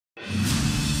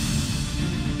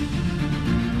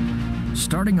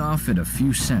Starting off at a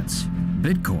few cents,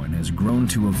 Bitcoin has grown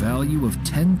to a value of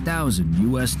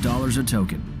 10,000 US dollars a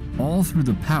token, all through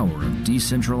the power of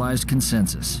decentralized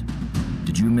consensus.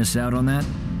 Did you miss out on that?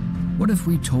 What if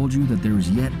we told you that there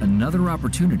is yet another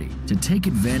opportunity to take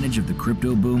advantage of the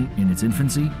crypto boom in its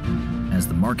infancy? As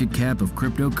the market cap of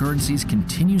cryptocurrencies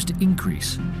continues to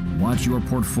increase, watch your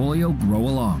portfolio grow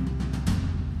along.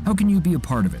 How can you be a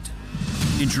part of it?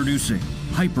 Introducing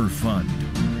Hyperfund,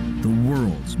 the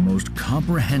world's most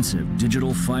comprehensive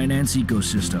digital finance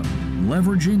ecosystem.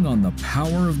 Leveraging on the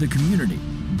power of the community,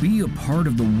 be a part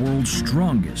of the world's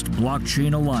strongest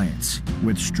blockchain alliance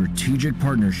with strategic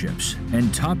partnerships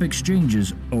and top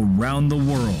exchanges around the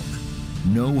world.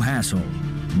 No hassle,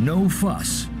 no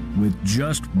fuss, with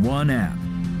just one app.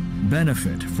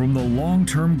 Benefit from the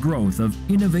long-term growth of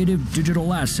innovative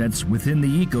digital assets within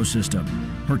the ecosystem.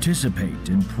 Participate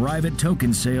in private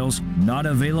token sales not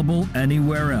available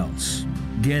anywhere else.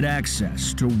 Get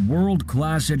access to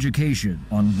world-class education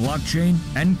on blockchain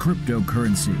and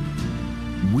cryptocurrency.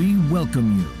 We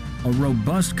welcome you, a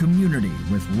robust community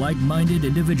with like-minded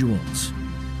individuals.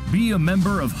 Be a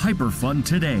member of Hyperfund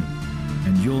today,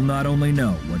 and you'll not only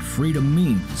know what freedom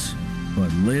means,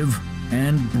 but live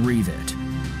and breathe it.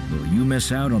 Will you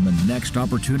miss out on the next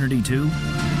opportunity too?